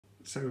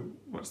So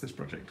what's this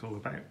project all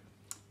about?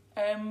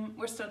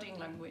 We're studying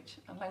language,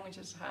 and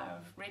languages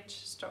have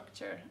rich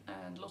structure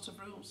and lots of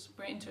rules.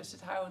 We're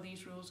interested how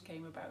these rules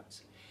came about.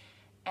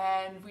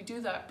 And we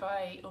do that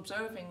by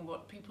observing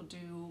what people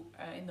do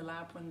in the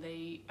lab when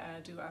they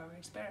do our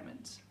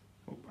experiments.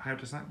 Well, how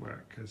does that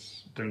work?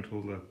 Because don't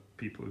all the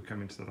people who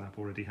come into the lab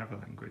already have a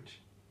language?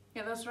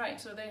 Yeah, that's right.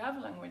 So they have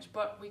a language,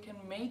 but we can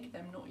make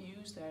them not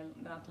use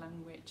that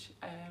language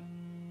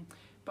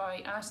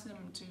by asking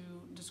them to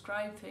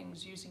describe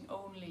things using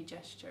only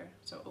gesture,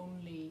 so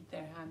only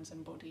their hands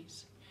and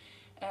bodies.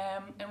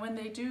 And when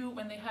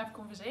they have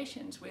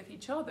conversations with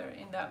each other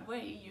in that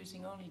way,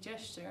 using only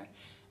gesture,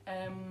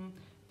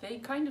 they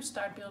kind of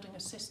start building a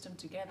system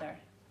together.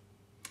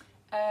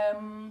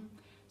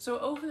 So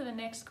over the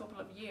next couple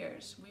of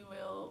years, we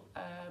will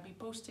be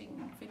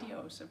posting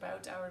videos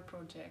about our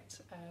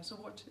project, so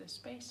watch this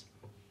space.